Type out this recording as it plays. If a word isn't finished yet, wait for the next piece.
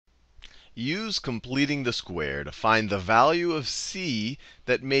Use completing the square to find the value of c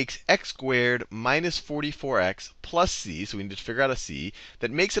that makes x squared minus 44x plus c. So we need to figure out a c that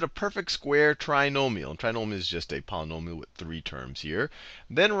makes it a perfect square trinomial. And trinomial is just a polynomial with 3 terms here.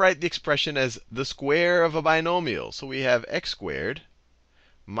 Then write the expression as the square of a binomial. So we have x squared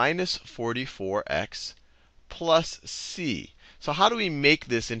minus 44x plus c. So how do we make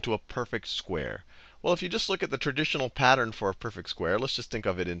this into a perfect square? Well, if you just look at the traditional pattern for a perfect square, let's just think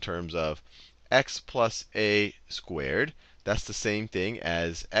of it in terms of x plus a squared. That's the same thing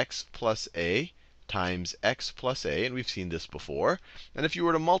as x plus a times x plus a. And we've seen this before. And if you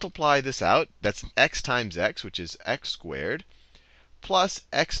were to multiply this out, that's x times x, which is x squared, plus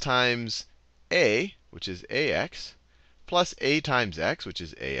x times a, which is ax, plus a times x, which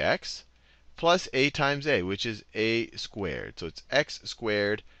is ax, plus a times a, which is a squared. So it's x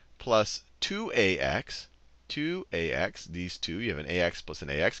squared plus 2ax, these two, you have an ax plus an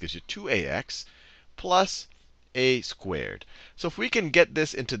ax, gives you 2ax, plus a squared. So if we can get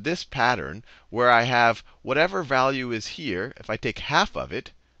this into this pattern where I have whatever value is here, if I take half of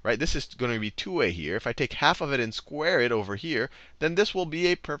it, right, this is going to be 2a here. If I take half of it and square it over here, then this will be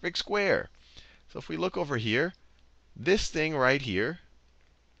a perfect square. So if we look over here, this thing right here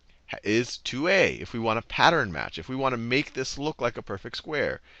is 2a. If we want a pattern match, if we want to make this look like a perfect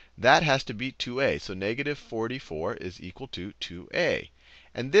square, that has to be 2a. So negative 44 is equal to 2a.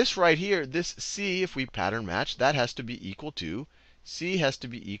 And this right here, this c, if we pattern match, that has to be equal to, c has to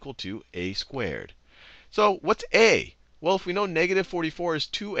be equal to a squared. So what's a? Well, if we know negative 44 is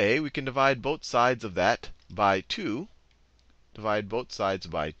 2a, we can divide both sides of that by 2. Divide both sides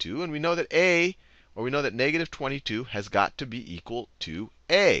by 2. And we know that we know that negative 22 has got to be equal to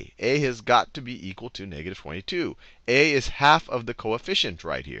a. A has got to be equal to negative 22. A is half of the coefficient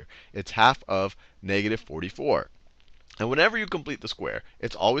right here. It's half of negative 44. And whenever you complete the square,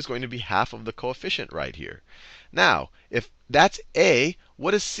 it's always going to be half of the coefficient right here. Now, if that's a,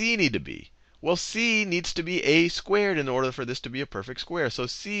 what does c need to be? Well, c needs to be a squared in order for this to be a perfect square. So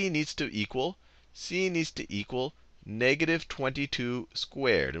c needs to equal negative 22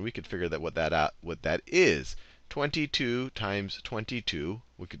 squared. And we could figure that what that is. 22 times 22,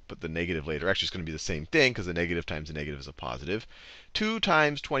 we could put the negative later. Actually, it's going to be the same thing because the negative times the negative is a positive. 2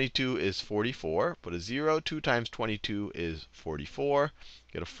 times 22 is 44. Put a 0. 2 times 22 is 44.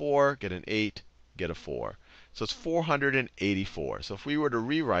 Get a 4, get an 8, get a 4. So it's 484. So if we were to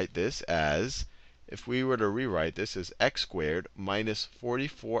rewrite this as x squared minus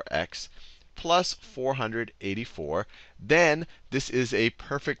 44x plus 484, then this is a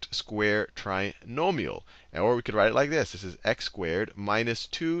perfect square trinomial. Or we could write it like this. This is x squared minus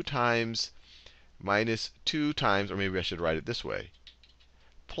 2 times, or maybe I should write it this way,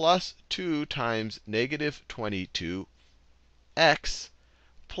 plus 2 times negative 22x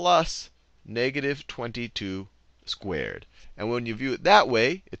plus negative 22 squared. And when you view it that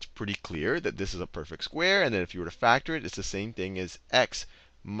way, it's pretty clear that this is a perfect square. And then if you were to factor it, it's the same thing as x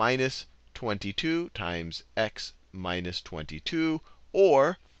minus 22 times x minus 22,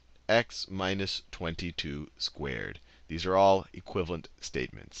 or x minus 22 squared. These are all equivalent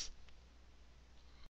statements.